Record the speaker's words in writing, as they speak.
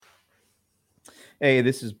Hey,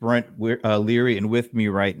 this is Brent Leary, and with me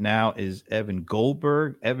right now is Evan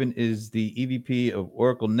Goldberg. Evan is the EVP of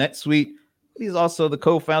Oracle NetSuite. He's also the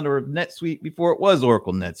co-founder of NetSuite before it was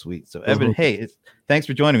Oracle NetSuite. So, Evan, hey, thanks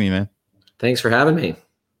for joining me, man. Thanks for having me.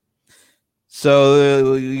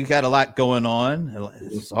 So you got a lot going on.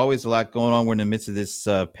 There's always a lot going on. We're in the midst of this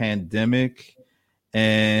pandemic,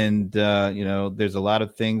 and there's a lot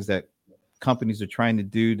of things that companies are trying to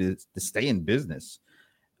do to stay in business.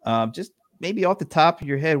 Just maybe off the top of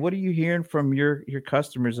your head, what are you hearing from your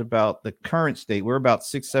customers about the current state? We're about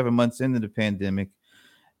 6-7 months into the pandemic.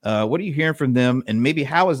 What are you hearing from them, and maybe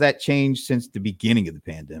how has that changed since the beginning of the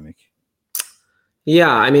pandemic? Yeah,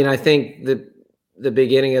 I mean, I think the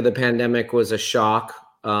beginning of the pandemic was a shock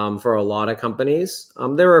for a lot of companies.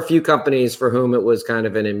 There were a few companies for whom it was kind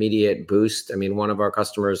of an immediate boost. I mean, one of our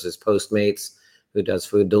customers is Postmates, who does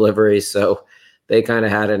food delivery, so they kind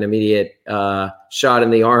of had an immediate shot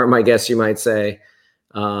in the arm, I guess you might say.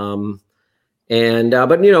 But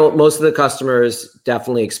most of the customers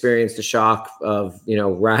definitely experienced a shock of,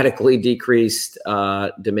 radically decreased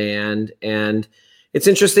demand. And it's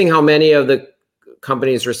interesting how many of the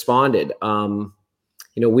companies responded.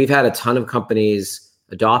 We've had a ton of companies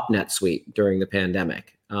adopt NetSuite during the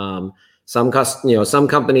pandemic. Some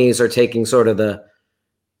companies are taking sort of the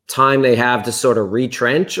time they have to sort of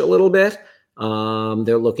retrench a little bit.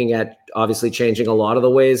 They're looking at obviously changing a lot of the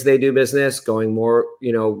ways they do business, going more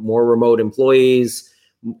remote employees,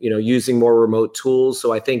 using more remote tools.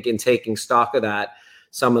 So I think in taking stock of that,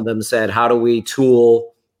 some of them said, how do we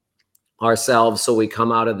tool ourselves so we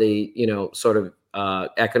come out of the,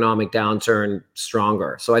 economic downturn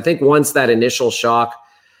stronger? So I think once that initial shock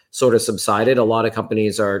sort of subsided, a lot of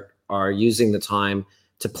companies are using the time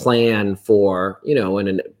to plan for,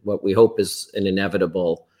 what we hope is an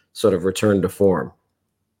inevitable sort of return to form.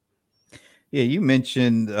 Yeah, you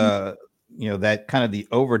mentioned, that kind of the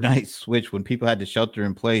overnight switch when people had to shelter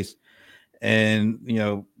in place. And,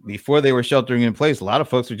 before they were sheltering in place, a lot of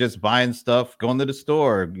folks were just buying stuff, going to the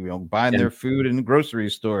store, buying their food in the grocery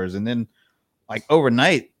stores. And then like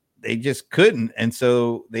overnight, they just couldn't. And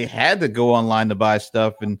so they had to go online to buy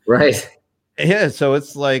stuff. And right. Yeah. So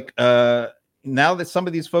it's like now that some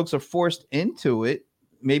of these folks are forced into it,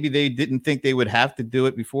 maybe they didn't think they would have to do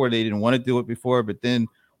it before. They didn't want to do it before. But then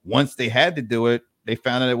once they had to do it, they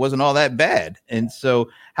found out it wasn't all that bad. And so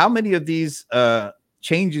how many of these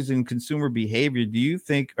changes in consumer behavior do you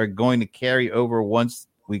think are going to carry over once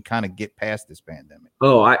we kind of get past this pandemic?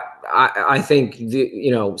 Oh, I think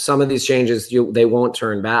some of these changes they won't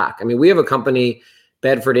turn back. I mean, we have a company,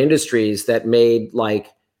 Bedford Industries, that made like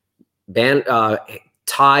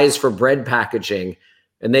ties for bread packaging,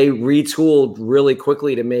 and they retooled really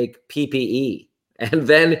quickly to make PPE. And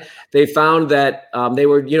then they found that they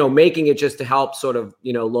were, making it just to help sort of,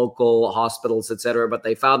 local hospitals, et cetera. But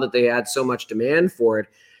they found that they had so much demand for it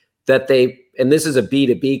that and this is a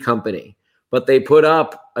B2B company, but they put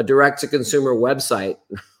up a direct-to-consumer website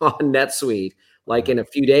on NetSuite, like in a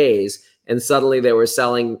few days, and suddenly they were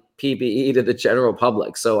selling PPE to the general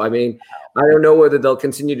public. So, I mean, I don't know whether they'll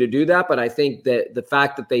continue to do that, but I think that the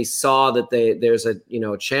fact that they saw that there's a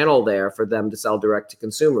channel there for them to sell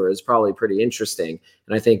direct-to-consumer is probably pretty interesting.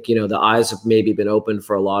 And I think, the eyes have maybe been opened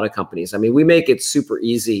for a lot of companies. I mean, we make it super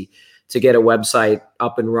easy to get a website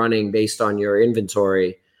up and running based on your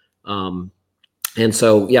inventory. And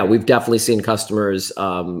so, yeah, we've definitely seen customers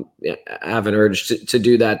have an urge to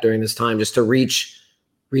do that during this time, just to reach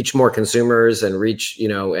more consumers and reach,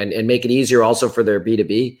 and make it easier also for their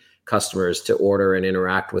B2B customers to order and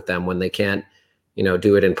interact with them when they can't,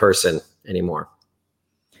 do it in person anymore.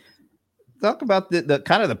 Talk about the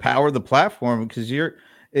kind of the power of the platform, because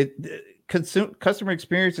customer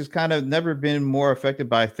experience has kind of never been more affected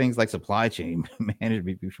by things like supply chain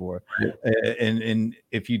management before. Right. And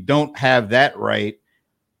if you don't have that right,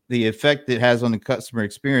 the effect it has on the customer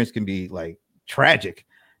experience can be like tragic.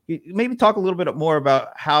 Maybe talk a little bit more about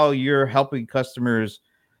how you're helping customers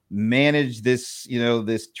manage this,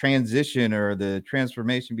 this transition or the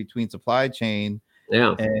transformation between supply chain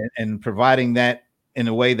and providing that in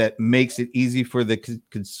a way that makes it easy for the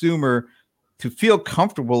consumer to feel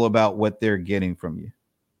comfortable about what they're getting from you.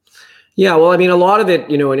 Yeah, well, I mean, a lot of it,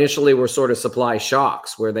 initially were sort of supply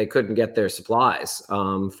shocks where they couldn't get their supplies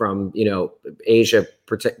from, Asia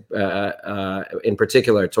in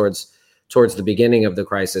particular towards the beginning of the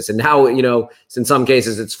crisis. And now, in some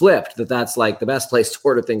cases it's flipped, that's like the best place to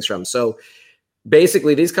order things from. So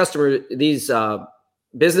basically these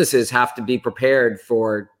businesses have to be prepared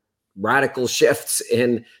for radical shifts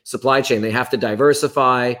in supply chain. They have to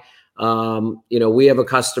diversify. We have a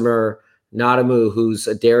customer Nadamu, who's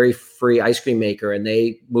a dairy-free ice cream maker, and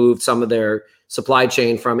they moved some of their supply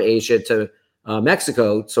chain from Asia to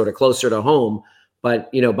Mexico, sort of closer to home. But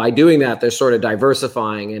by doing that, they're sort of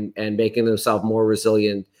diversifying and making themselves more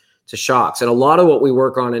resilient to shocks. And a lot of what we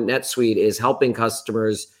work on in NetSuite is helping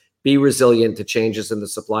customers be resilient to changes in the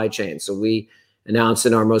supply chain. So we announced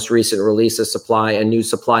in our most recent release a new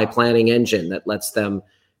supply planning engine that lets them,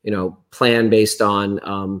 plan based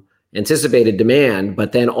on anticipated demand,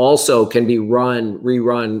 but then also can be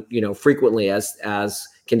rerun, frequently as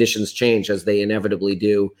conditions change, as they inevitably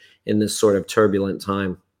do in this sort of turbulent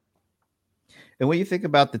time. And when you think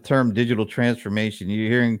about the term digital transformation, you're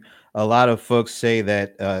hearing a lot of folks say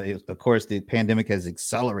that, of course, the pandemic has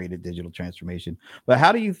accelerated digital transformation. But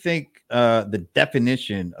how do you think the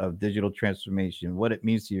definition of digital transformation, what it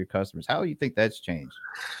means to your customers, how do you think that's changed?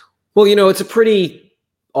 Well, it's a pretty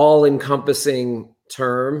all-encompassing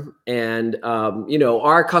term. And,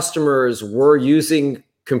 our customers were using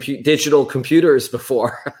digital computers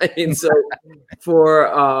before. I mean, so for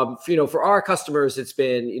our customers, it's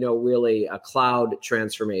been, really a cloud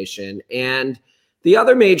transformation. And the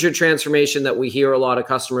other major transformation that we hear a lot of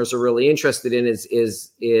customers are really interested in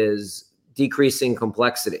is decreasing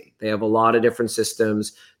complexity. They have a lot of different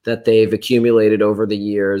systems that they've accumulated over the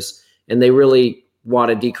years, and they really want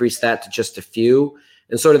to decrease that to just a few.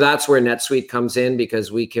 And sort of that's where NetSuite comes in,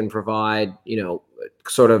 because we can provide,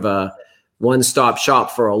 sort of a one-stop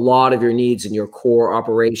shop for a lot of your needs in your core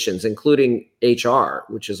operations, including HR,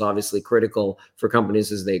 which is obviously critical for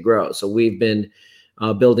companies as they grow. So we've been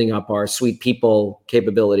building up our Suite People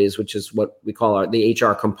capabilities, which is what we call the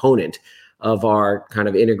HR component of our kind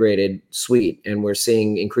of integrated suite. And we're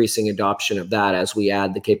seeing increasing adoption of that as we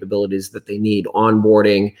add the capabilities that they need: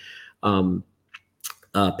 onboarding,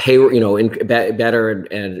 payroll, better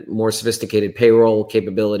and more sophisticated payroll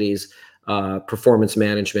capabilities, performance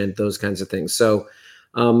management, those kinds of things. So,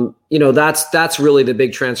 that's really the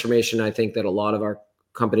big transformation I think that a lot of our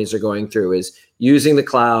companies are going through, is using the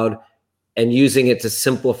cloud and using it to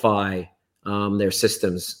simplify their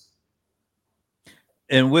systems.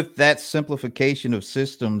 And with that simplification of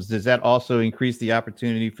systems, does that also increase the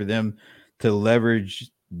opportunity for them to leverage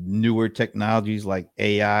newer technologies like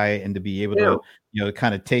AI and to be able to,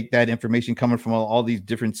 kind of take that information coming from all these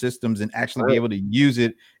different systems and actually be able to use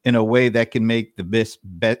it in a way that can make the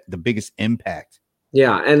biggest impact?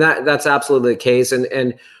 Yeah, and that's absolutely the case.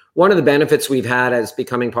 And one of the benefits we've had as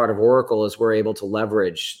becoming part of Oracle is we're able to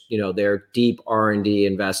leverage, their deep R&D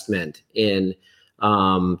investment in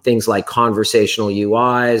things like conversational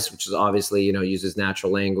UIs, which is obviously, uses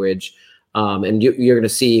natural language. And you're going to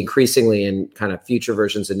see increasingly in kind of future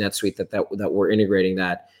versions of NetSuite that we're integrating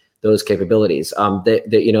those capabilities.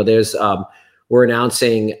 We're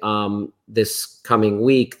announcing this coming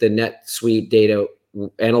week the NetSuite Data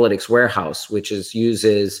Analytics Warehouse, which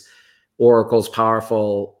uses Oracle's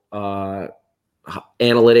powerful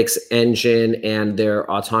analytics engine and their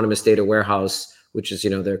autonomous data warehouse, which is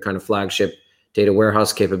their kind of flagship data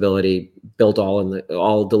warehouse capability, built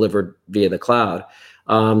all delivered via the cloud.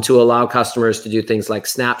 To allow customers to do things like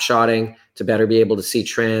snapshotting, to better be able to see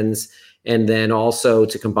trends, and then also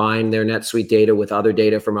to combine their NetSuite data with other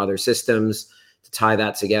data from other systems to tie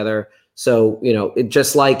that together. So,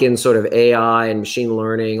 just like in sort of AI and machine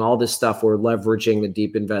learning, all this stuff, we're leveraging the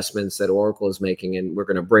deep investments that Oracle is making, and we're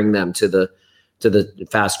going to bring them to the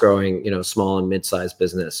fast-growing, small and mid-sized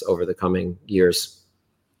business over the coming years.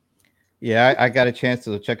 Yeah, I got a chance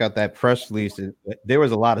to check out that press release. There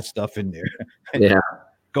was a lot of stuff in there. Yeah.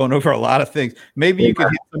 Going over a lot of things. Maybe you could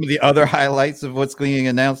hit some of the other highlights of what's being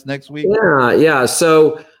announced next week. Yeah.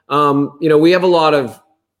 So, we have a lot of,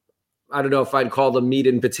 I don't know if I'd call them meat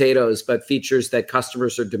and potatoes, but features that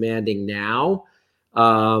customers are demanding now.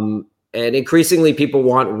 And increasingly people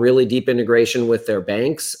want really deep integration with their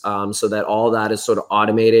banks, so that all that is sort of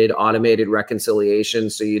automated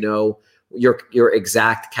reconciliation. So, your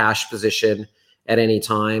exact cash position at any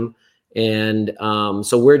time. And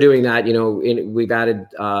so we're doing that. We've added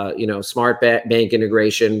smart bank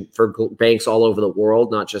integration for banks all over the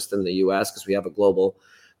world, not just in the US, because we have a global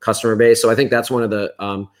customer base. So I think that's one of the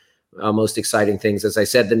most exciting things. As I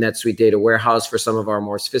said, the NetSuite Data Warehouse for some of our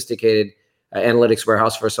more sophisticated analytics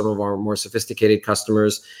warehouse for some of our more sophisticated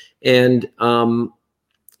customers. And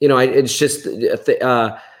it's just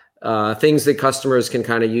things that customers can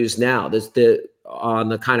kind of use now. There's on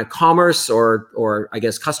the kind of commerce or I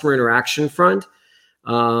guess customer interaction front,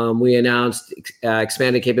 we announced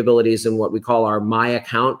expanded capabilities in what we call our My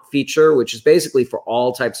Account feature, which is basically for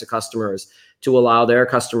all types of customers to allow their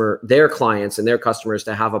clients and their customers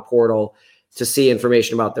to have a portal to see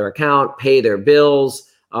information about their account, pay their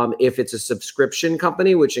bills, If it's a subscription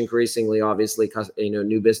company, which increasingly, obviously,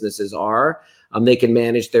 new businesses are, they can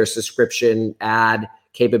manage their subscription, add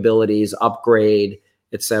capabilities, upgrade,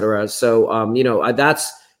 etc. So,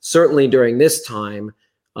 that's certainly during this time.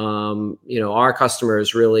 Our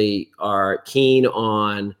customers really are keen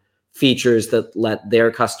on features that let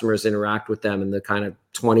their customers interact with them in the kind of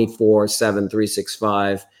 24/7,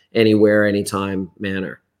 365, anywhere, anytime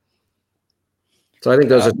manner. So I think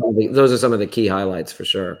those are some of the key highlights for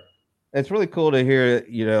sure. It's really cool to hear,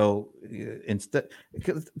 instead,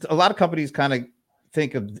 because a lot of companies kind of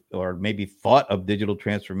think of, or maybe thought of, digital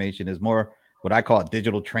transformation as more what I call a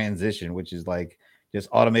digital transition, which is like just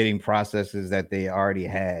automating processes that they already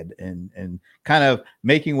had and kind of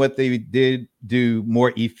making what they did do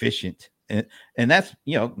more efficient. And that's,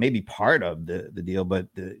 maybe part of the deal. But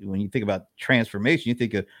when you think about transformation, you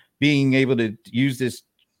think of being able to use this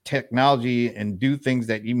technology and do things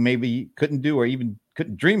that you maybe couldn't do or even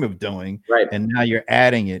couldn't dream of doing, right? And now you're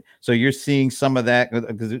adding it. So you're seeing some of that,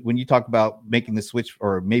 because when you talk about making the switch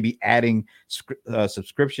or maybe adding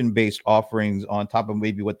subscription-based offerings on top of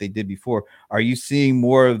maybe what they did before, are you seeing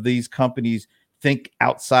more of these companies think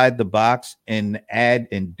outside the box and add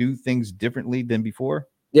and do things differently than before?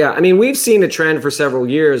 Yeah, I mean, we've seen a trend for several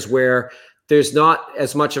years where there's not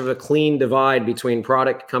as much of a clean divide between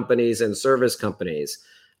product companies and service companies.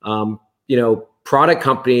 Product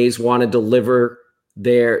companies want to deliver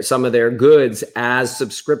some of their goods as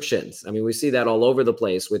subscriptions. I mean, we see that all over the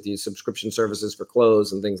place with these subscription services for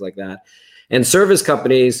clothes and things like that. And service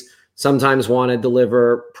companies sometimes want to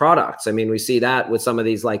deliver products. I mean, we see that with some of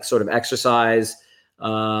these like sort of exercise,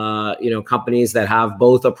 companies that have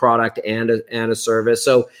both a product and a service.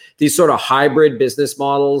 So these sort of hybrid business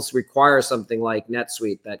models require something like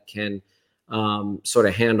NetSuite that can sort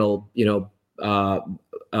of handle,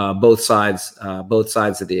 both sides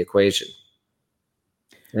of the equation.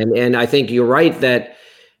 And I think you're right that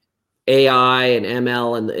AI and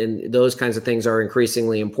ML and those kinds of things are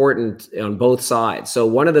increasingly important on both sides. So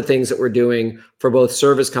one of the things that we're doing for both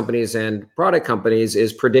service companies and product companies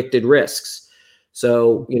is predicted risks.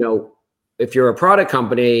 So, if you're a product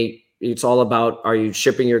company, it's all about, are you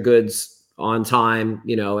shipping your goods on time,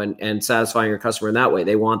 and satisfying your customer in that way.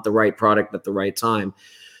 They want the right product at the right time.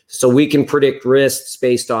 So we can predict risks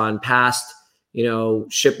based on past,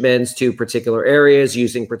 shipments to particular areas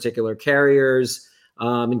using particular carriers,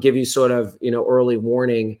 and give you sort of, early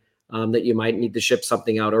warning that you might need to ship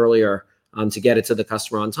something out earlier to get it to the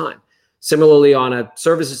customer on time. Similarly, on a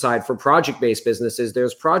services side for project-based businesses,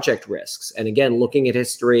 there's project risks. And again, looking at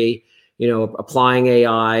history, applying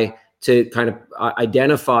AI to kind of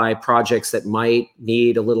identify projects that might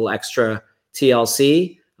need a little extra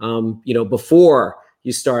TLC, before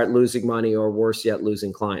you start losing money or worse yet,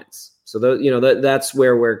 losing clients. So that's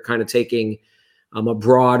where we're kind of taking a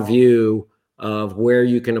broad view of where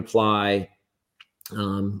you can apply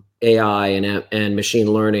AI and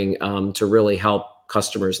machine learning to really help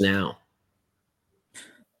customers now.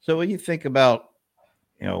 So when you think about,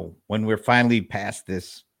 when we're finally past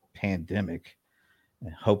this pandemic, I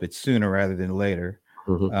hope it's sooner rather than later.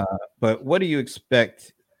 Mm-hmm. But what do you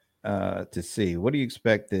expect to see? What do you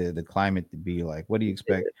expect the climate to be like? What do you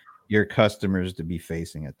expect your customers to be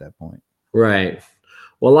facing at that point? Right.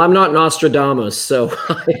 Well, I'm not Nostradamus, so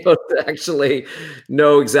I don't actually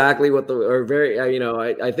know exactly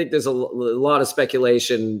I think there's a lot of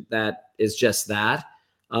speculation that is just that.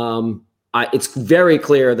 It's very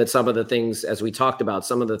clear that some of the things, as we talked about,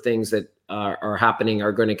 some of the things that are happening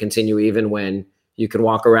are going to continue even when you can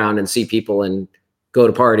walk around and see people and go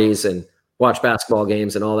to parties and watch basketball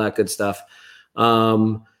games and all that good stuff.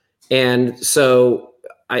 And so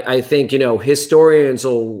I think, historians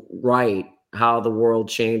will write how the world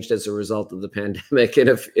changed as a result of the pandemic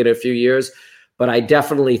in a few years. But I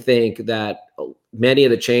definitely think that many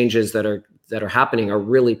of the changes that are happening are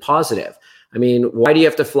really positive. I mean, why do you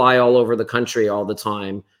have to fly all over the country all the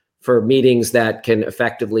time for meetings that can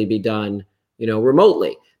effectively be done,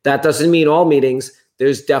 remotely? That doesn't mean all meetings.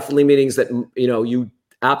 There's definitely meetings that, you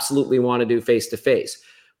absolutely want to do face-to-face.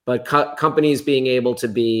 But companies being able to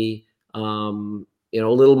be, a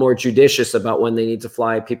little more judicious about when they need to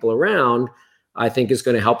fly people around, I think is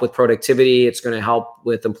going to help with productivity. It's going to help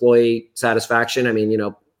with employee satisfaction. I mean,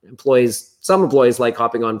 some employees like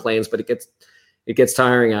hopping on planes, but it gets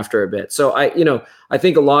tiring after a bit. So I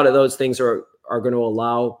think a lot of those things are going to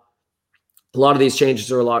allow, a lot of these changes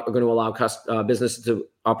are going to allow businesses to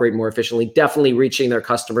operate more efficiently. Definitely reaching their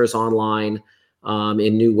customers online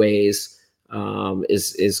in new ways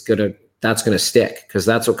that's going to stick, because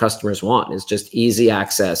that's what customers want, is just easy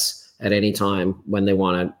access at any time when they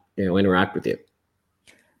want to interact with you.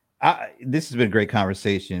 This has been a great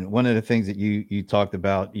conversation. One of the things that you talked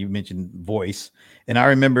about, you mentioned voice, and I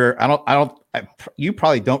remember. You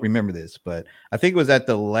probably don't remember this, but I think it was at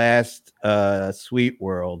the last Suite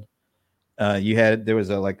World. There was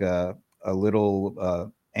a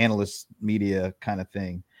little analyst media kind of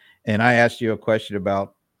thing, and I asked you a question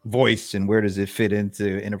about voice and where does it fit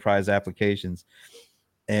into enterprise applications,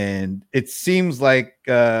 and it seems like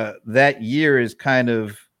that year is kind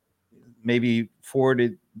of maybe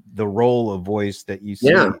forwarded the role of voice that you see.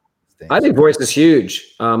 Yeah, I think voice is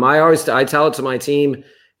huge. I tell it to my team,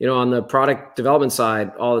 on the product development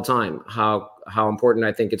side all the time, how important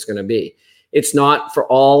I think it's going to be. It's not for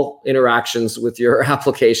all interactions with your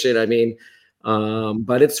application. I mean,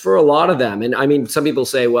 but it's for a lot of them. And I mean, some people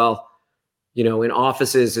say, well, in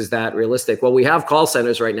offices, is that realistic? Well, we have call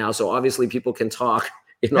centers right now, so obviously people can talk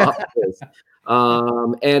in offices.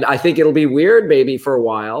 And I think it'll be weird maybe for a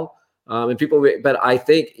while. But I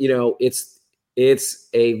think, it's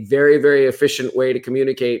a very, very efficient way to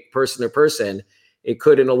communicate person to person. It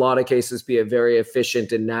could, in a lot of cases, be a very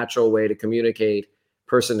efficient and natural way to communicate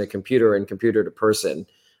person to computer and computer to person,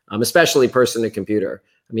 especially person to computer.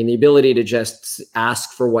 I mean, the ability to just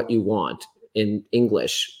ask for what you want in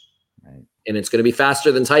English, right, and it's going to be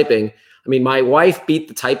faster than typing. I mean, my wife beat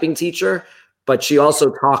the typing teacher, but she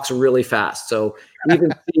also talks really fast. So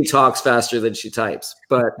even she talks faster than she types.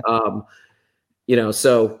 But,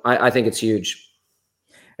 so I think it's huge.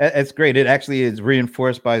 It's great. It actually is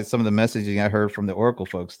reinforced by some of the messaging I heard from the Oracle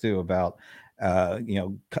folks too about,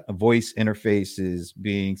 voice interfaces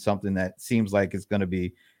being something that seems like it's going to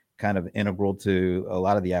be kind of integral to a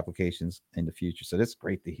lot of the applications in the future. So that's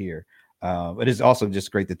great to hear. It is also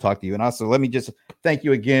just great to talk to you. And also, let me just thank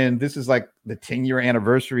you again. This is like the 10-year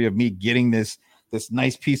anniversary of me getting this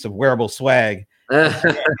nice piece of wearable swag.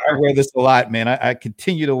 I wear this a lot, man. I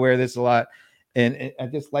continue to wear this a lot. And I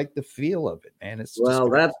just like the feel of it, man. That's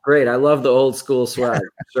great. I love the old school swag.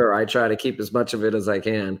 Sure. I try to keep as much of it as I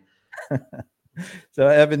can. So,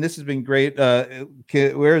 Evan, this has been great.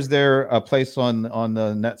 Where is there a place on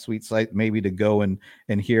the NetSuite site maybe to go and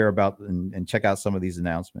hear about and check out some of these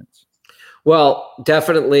announcements? Well,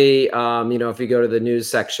 definitely. If you go to the news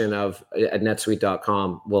section at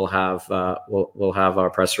netsuite.com, we'll have our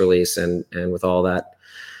press release and with all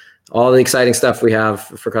the exciting stuff we have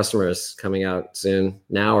for customers coming out soon,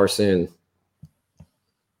 now or soon.